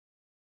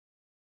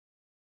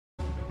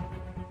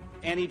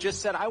and he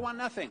just said, I want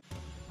nothing.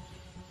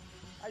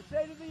 I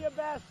say to the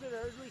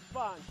ambassador in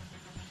response,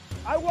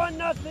 I want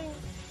nothing.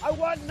 I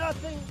want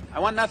nothing. I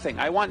want nothing.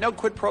 I want no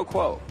quid pro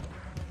quo.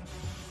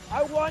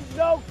 I want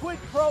no quid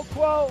pro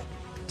quo.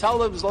 Tell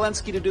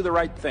Zelensky to do the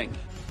right thing.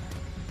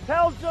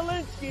 Tell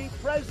Zelensky,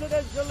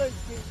 President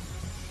Zelensky,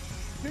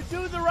 to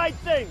do the right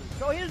thing.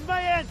 So here's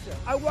my answer.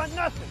 I want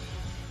nothing.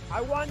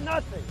 I want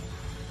nothing.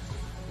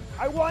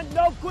 I want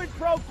no quid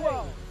pro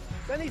quo.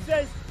 Then he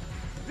says,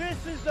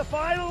 this is the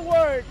final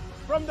word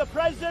from the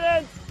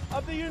President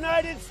of the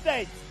United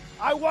States.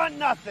 I want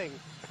nothing.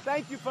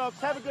 Thank you, folks.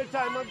 Have a good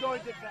time. I'm going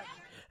to Texas.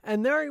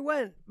 And there he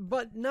went,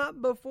 but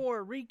not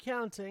before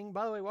recounting.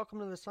 By the way, welcome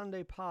to the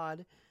Sunday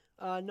pod.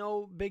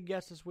 No big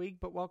guest this week,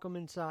 but welcome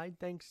inside.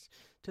 Thanks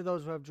to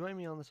those who have joined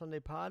me on the Sunday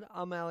pod.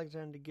 I'm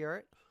Alexander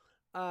Garrett.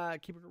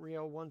 Keep it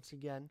real once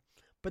again.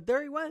 But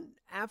there he went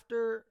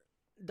after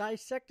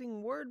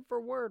dissecting word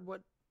for word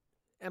what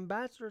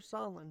Ambassador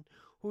Sondland,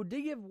 who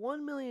did give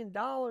 $1 million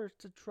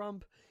to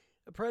Trump,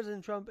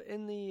 President Trump,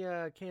 in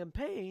the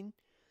campaign,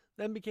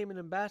 then became an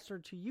ambassador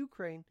to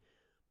Ukraine.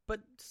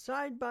 But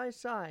side by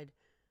side,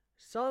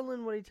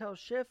 Sondland, what he tells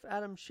Schiff,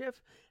 Adam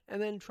Schiff,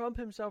 and then Trump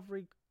himself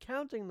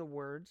recounting the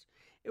words.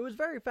 It was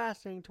very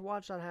fascinating to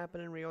watch that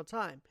happen in real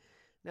time.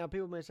 Now,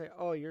 people may say,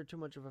 oh, you're too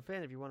much of a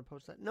fan if you want to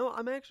post that. No,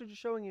 I'm actually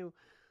just showing you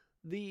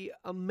the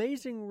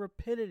amazing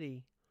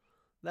rapidity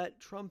that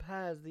Trump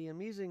has, the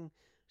amazing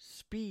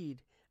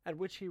speed at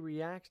which he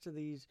reacts to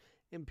these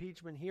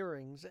impeachment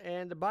hearings.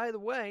 And by the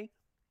way,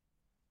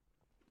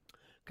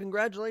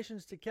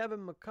 congratulations to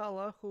Kevin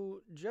McCullough,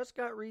 who just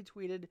got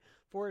retweeted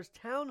for his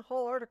town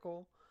hall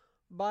article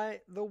by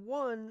the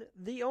one,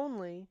 the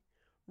only,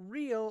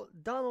 real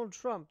Donald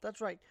Trump.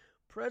 That's right,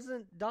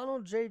 President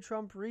Donald J.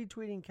 Trump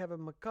retweeting Kevin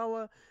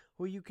McCullough,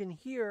 who you can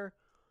hear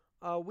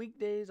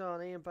weekdays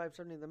on AM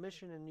 570 The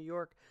Mission in New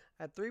York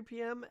at 3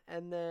 p.m.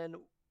 and then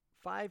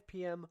 5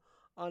 p.m.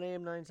 on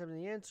AM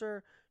 970 The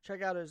Answer.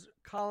 Check out his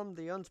column,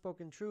 The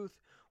Unspoken Truth,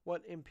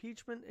 What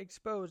Impeachment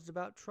Exposed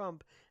About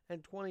Trump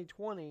and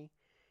 2020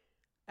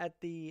 at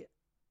the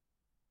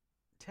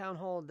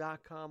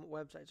townhall.com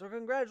website. So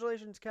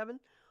congratulations, Kevin,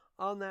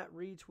 on that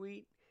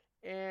retweet.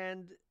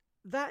 And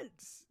that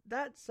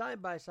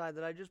side-by-side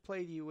that I just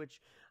played you,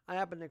 which I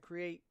happened to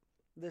create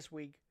this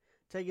week,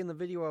 taking the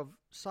video of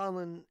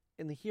Sondland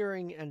in the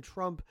hearing and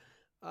Trump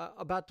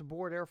about to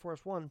board Air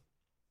Force One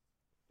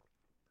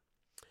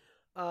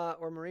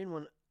or Marine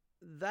One,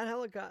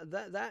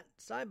 that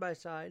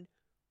side-by-side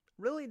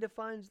really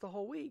defines the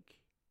whole week.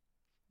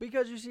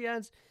 Because you see,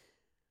 as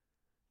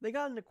they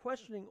got into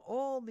questioning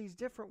all these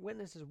different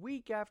witnesses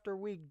week after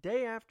week,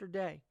 day after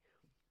day.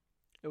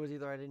 It was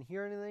either I didn't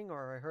hear anything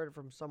or I heard it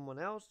from someone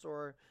else,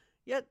 or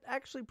yet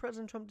actually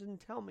President Trump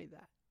didn't tell me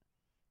that.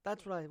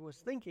 That's what I was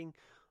thinking.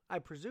 I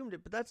presumed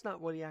it, but that's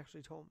not what he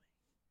actually told me.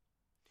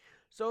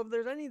 So if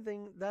there's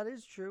anything that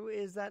is true,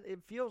 is that it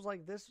feels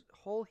like this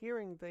whole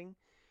hearing thing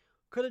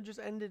could have just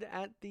ended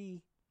at the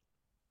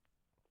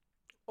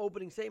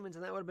opening statements,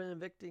 and that would have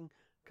been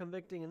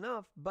convicting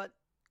enough, but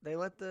they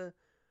let the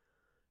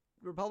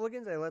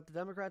Republicans, they let the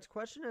Democrats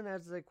question, and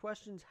as the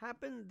questions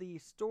happened, the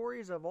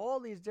stories of all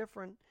these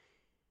different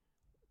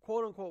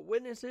quote-unquote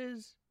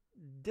witnesses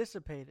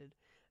dissipated.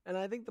 And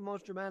I think the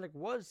most dramatic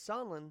was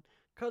Sondland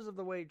because of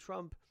the way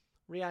Trump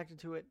reacted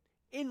to it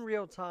in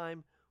real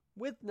time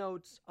with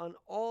notes on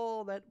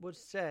all that was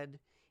said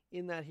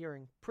in that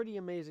hearing. Pretty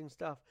amazing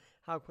stuff,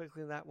 how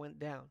quickly that went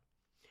down.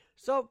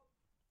 So,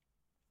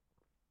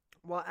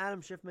 while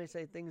Adam Schiff may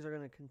say things are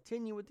going to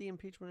continue with the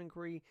impeachment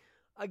inquiry,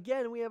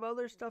 again, we have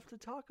other stuff to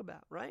talk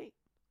about, right?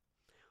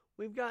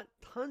 We've got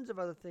tons of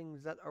other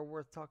things that are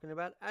worth talking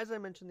about. As I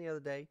mentioned the other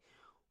day,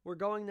 we're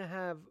going to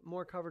have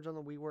more coverage on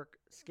the WeWork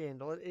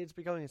scandal. It's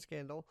becoming a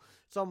scandal,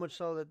 so much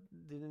so that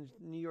the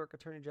New York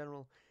Attorney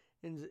General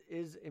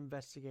is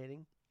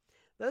investigating.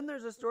 Then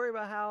there's a story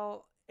about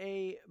how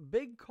a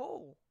big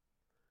coal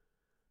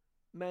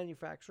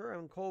manufacturer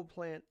and coal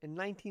plant in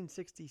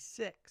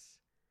 1966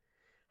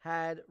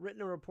 had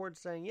written a report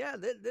saying, yeah,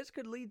 this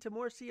could lead to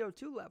more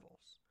CO2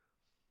 levels.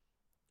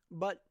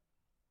 But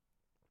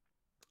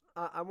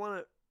I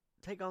want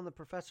to take on the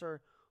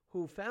professor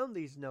who found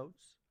these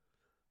notes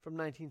from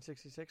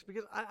 1966,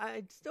 because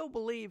I still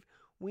believe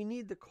we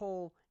need the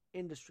coal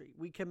industry.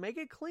 We can make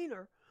it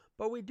cleaner,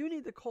 but we do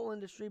need the coal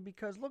industry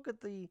because look at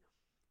the,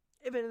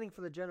 if anything, for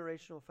the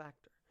generational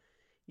factor.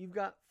 You've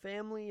got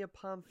family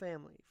upon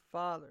family,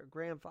 father,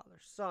 grandfather,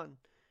 son,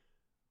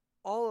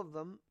 all of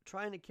them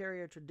trying to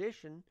carry a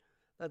tradition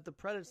that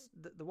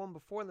the one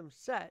before them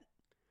set.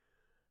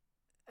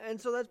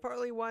 And so that's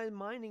partly why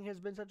mining has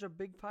been such a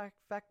big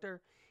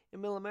factor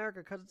in middle America,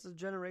 because it's a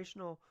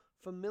generational,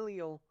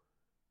 familial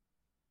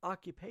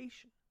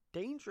occupation.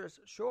 Dangerous,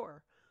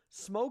 sure.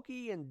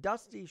 Smoky and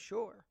dusty,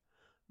 sure.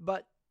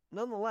 But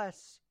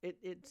nonetheless,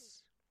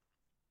 it's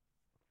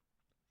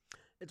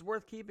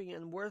worth keeping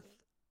and worth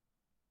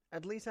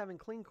at least having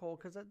clean coal,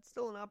 because that's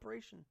still in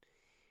operation.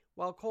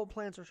 While coal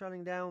plants are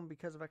shutting down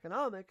because of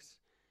economics,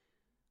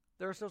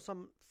 there are still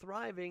some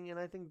thriving, and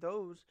I think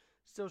those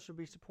still should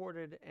be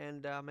supported.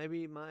 And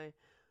maybe my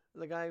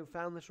the guy who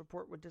found this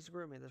report would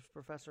disagree with me. This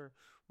professor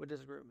would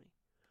disagree with me.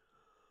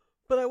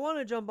 But I want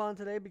to jump on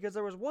today because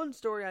there was one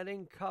story I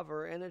didn't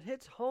cover, and it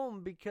hits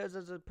home because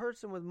as a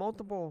person with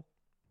multiple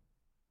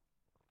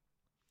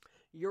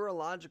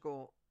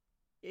urological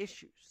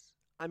issues,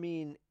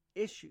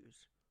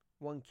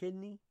 one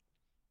kidney,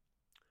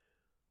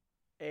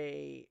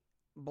 a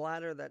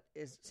bladder that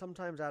is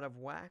sometimes out of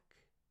whack.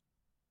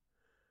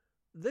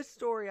 This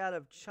story out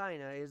of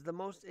China is the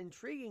most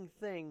intriguing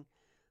thing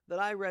that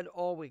I read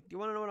all week. Do you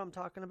want to know what I'm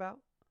talking about?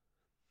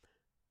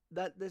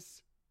 That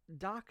this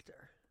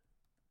doctor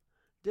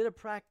did a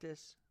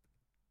practice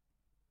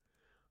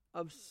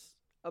of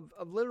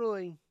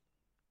literally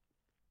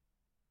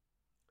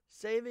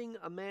saving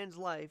a man's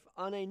life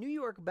on a New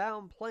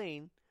York-bound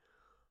plane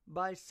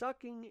by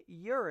sucking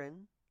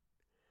urine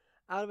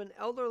out of an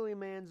elderly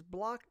man's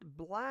blocked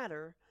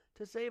bladder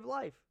to save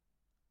life.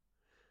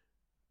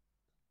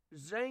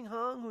 Zhang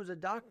Hong, who's a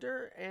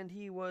doctor, and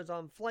he was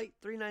on flight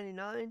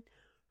 399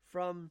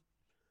 from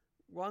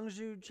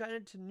Guangzhou, China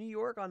to New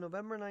York on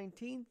November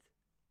 19th.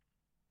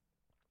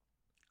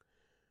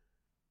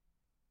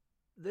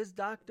 This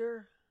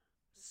doctor,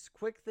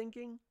 quick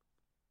thinking,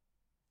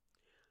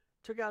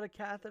 took out a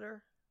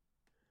catheter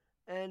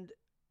and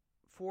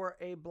for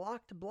a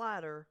blocked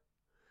bladder,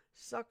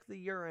 sucked the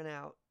urine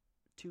out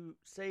to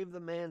save the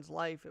man's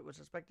life. It was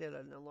suspected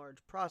an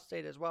enlarged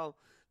prostate as well,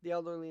 the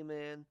elderly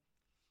man.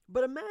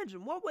 But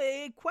imagine,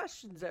 it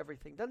questions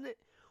everything, doesn't it?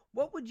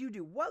 What would you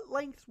do? What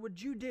lengths would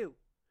you do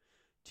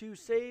to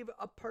save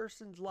a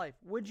person's life?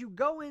 Would you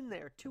go in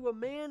there to a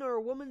man or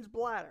a woman's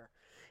bladder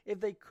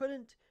if they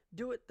couldn't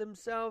do it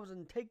themselves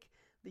and take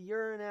the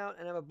urine out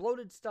and have a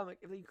bloated stomach?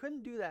 If they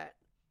couldn't do that,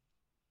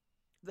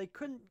 they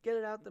couldn't get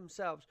it out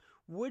themselves,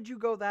 would you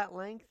go that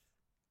length?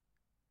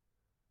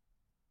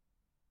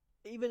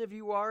 Even if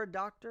you are a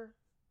doctor,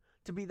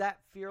 to be that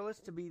fearless,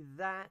 to be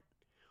that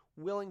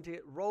willing to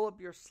roll up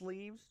your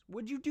sleeves,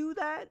 would you do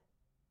that?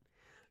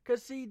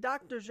 Because see,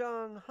 Dr.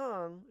 Zhang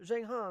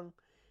Hong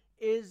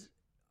is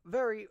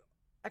very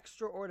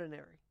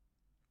extraordinary.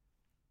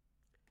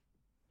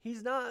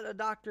 He's not a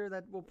doctor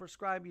that will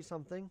prescribe you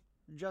something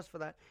just for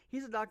that.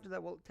 He's a doctor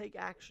that will take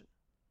action.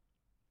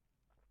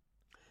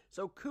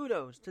 So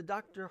kudos to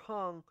Dr.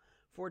 Hong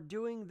for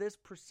doing this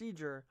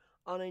procedure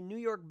on a New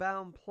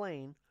York-bound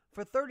plane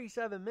for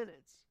 37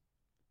 minutes.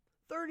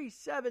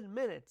 37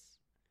 minutes.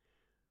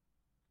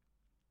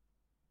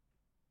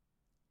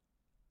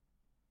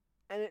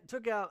 And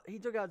he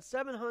took out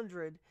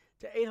 700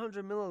 to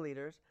 800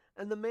 milliliters,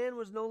 and the man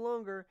was no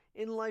longer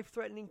in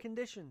life-threatening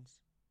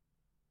conditions.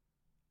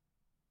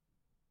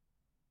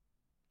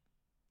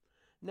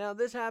 Now,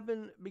 this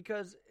happened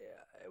because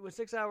it was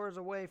 6 hours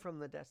away from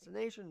the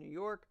destination, New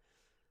York,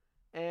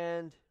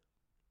 and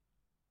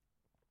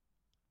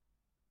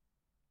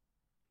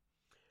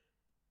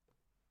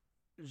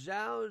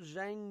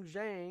Zhang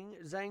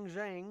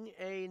Zhang,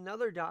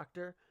 another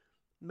doctor,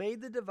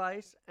 made the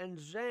device, and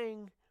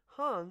Zhang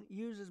Hong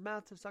used his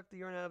mouth to suck the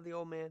urine out of the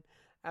old man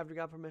after he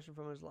got permission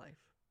from his wife.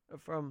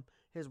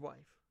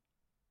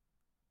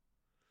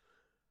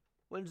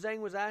 When Zhang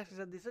was asked, he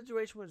said the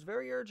situation was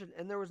very urgent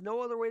and there was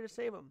no other way to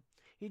save him.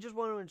 He just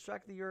wanted to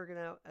extract the urine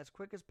out as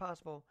quick as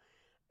possible.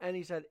 And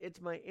he said,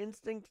 it's my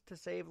instinct to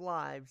save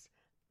lives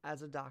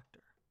as a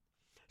doctor.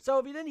 So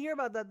if you didn't hear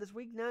about that this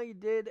week, now you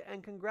did.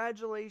 And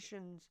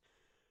congratulations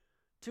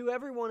to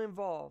everyone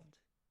involved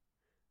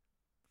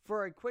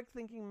for a quick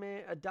thinking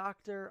man, a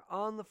doctor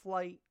on the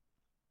flight,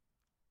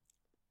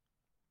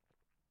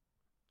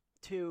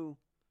 to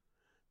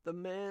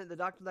the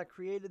doctor that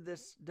created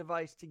this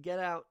device to get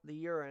out the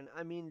urine.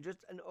 I mean, just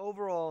an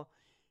overall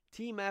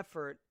team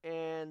effort.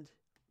 And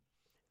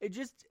it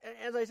just,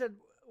 as I said,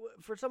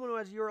 for someone who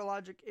has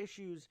urologic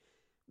issues,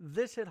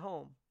 this hit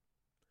home.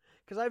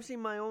 Because I've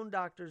seen my own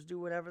doctors do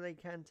whatever they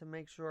can to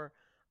make sure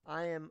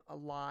I am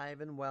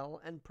alive and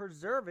well and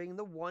preserving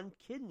the one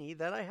kidney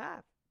that I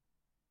have.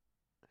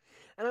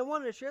 And I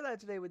wanted to share that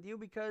today with you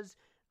because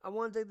I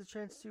want to take the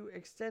chance to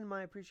extend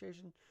my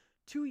appreciation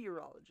to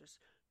urologists,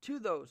 to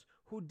those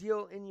who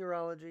deal in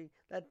urology,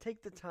 that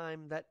take the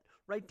time, that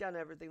write down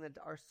everything, that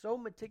are so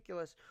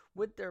meticulous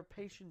with their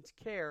patients'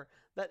 care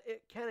that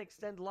it can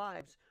extend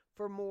lives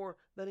for more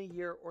than a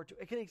year or two.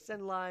 It can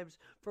extend lives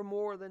for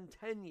more than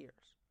 10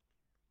 years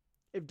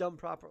if done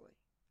properly.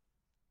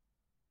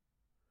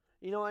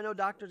 You know, I know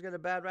doctors get a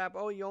bad rap.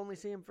 Oh, you only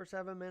see them for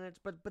 7 minutes.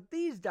 But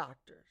these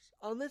doctors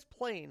on this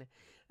plane,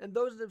 and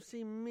those that have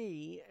seen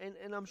me,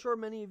 and I'm sure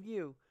many of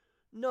you,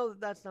 know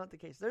that that's not the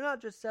case. They're not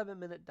just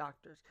 7-minute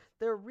doctors.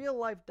 They're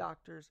real-life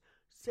doctors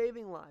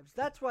saving lives.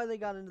 That's why they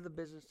got into the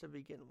business to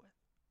begin with.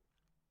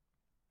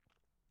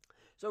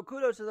 So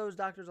kudos to those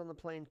doctors on the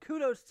plane.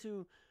 Kudos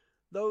to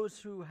those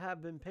who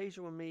have been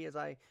patient with me as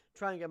I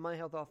try and get my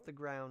health off the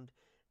ground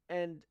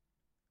and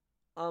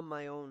in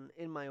my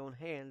own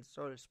hands,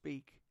 so to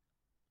speak.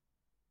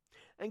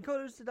 And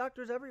kudos to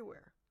doctors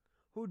everywhere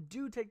who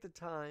do take the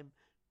time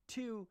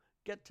to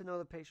get to know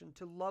the patient,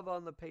 to love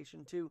on the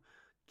patient, to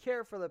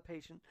care for the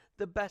patient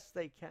the best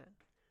they can.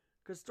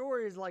 Because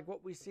stories like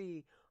what we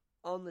see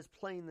on this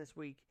plane this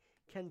week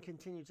can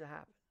continue to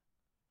happen.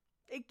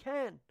 It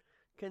can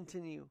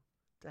continue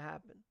to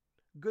happen.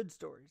 Good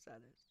stories,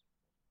 that is.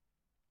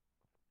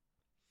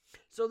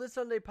 So this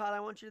Sunday pod, I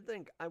want you to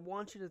think.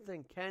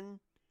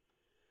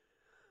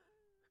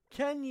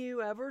 Can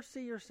you ever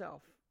see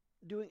yourself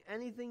doing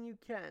anything you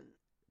can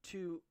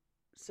to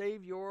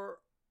save your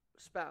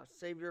spouse,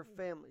 save your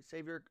family,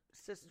 save your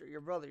sister,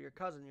 your brother, your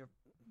cousin, your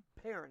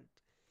parent,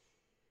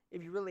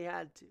 if you really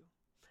had to?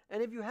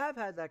 And if you have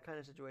had that kind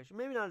of situation,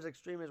 maybe not as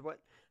extreme as what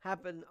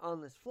happened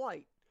on this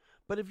flight,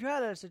 but if you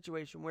had a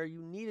situation where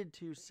you needed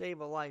to save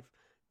a life,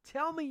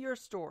 tell me your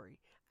story.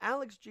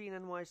 Alex G in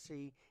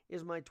NYC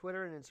is my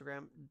Twitter and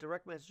Instagram.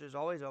 Direct message is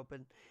always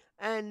open.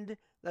 And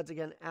that's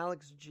again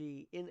Alex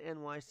G in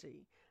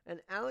NYC. And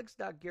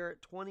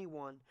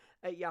alex.garrett21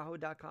 at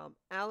yahoo.com.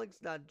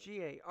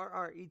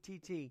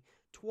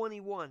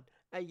 alex.garrett21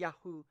 at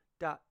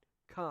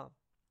yahoo.com.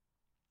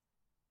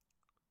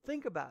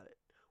 Think about it.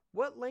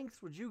 What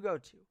lengths would you go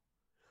to?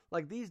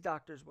 Like these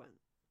doctors went.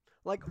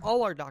 Like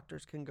all our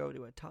doctors can go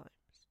to at times.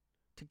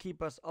 To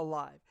keep us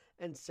alive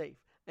and safe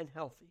and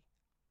healthy.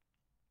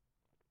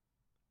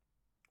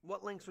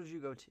 What lengths would you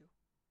go to?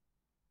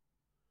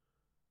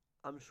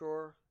 I'm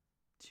sure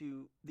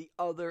to the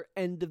other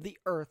end of the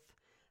earth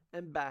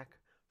and back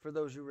for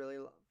those you really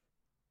love.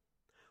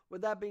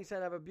 With that being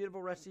said, have a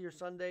beautiful rest of your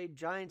Sunday.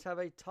 Giants have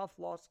a tough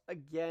loss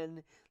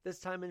again, this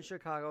time in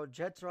Chicago.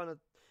 Jets are on a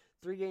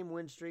 3-game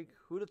win streak.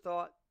 Who'd have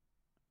thought?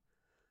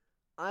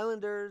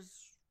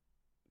 Islanders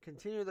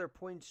continue their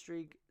point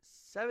streak,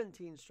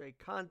 17 straight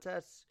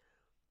contests.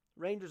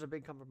 Rangers a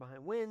big come from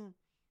behind win.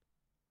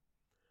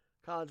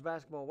 College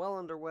basketball well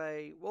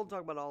underway. We'll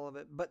talk about all of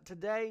it. But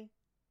today,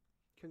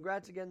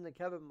 congrats again to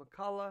Kevin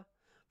McCullough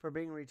for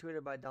being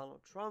retweeted by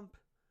Donald Trump,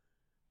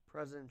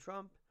 President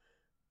Trump.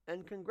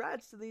 And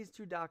congrats to these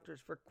two doctors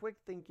for quick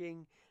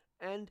thinking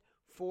and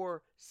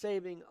for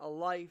saving a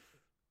life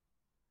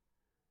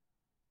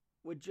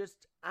with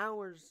just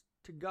hours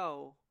to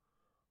go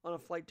on a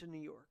flight to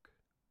New York.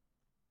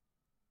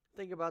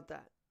 Think about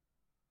that.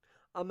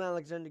 I'm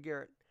Alexander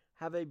Garrett.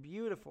 Have a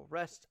beautiful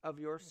rest of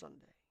your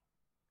Sunday.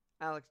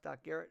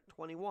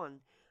 Alex.Garrett21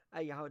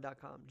 at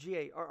yahoo.com.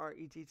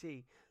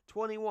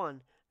 Garrett21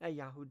 at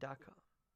yahoo.com.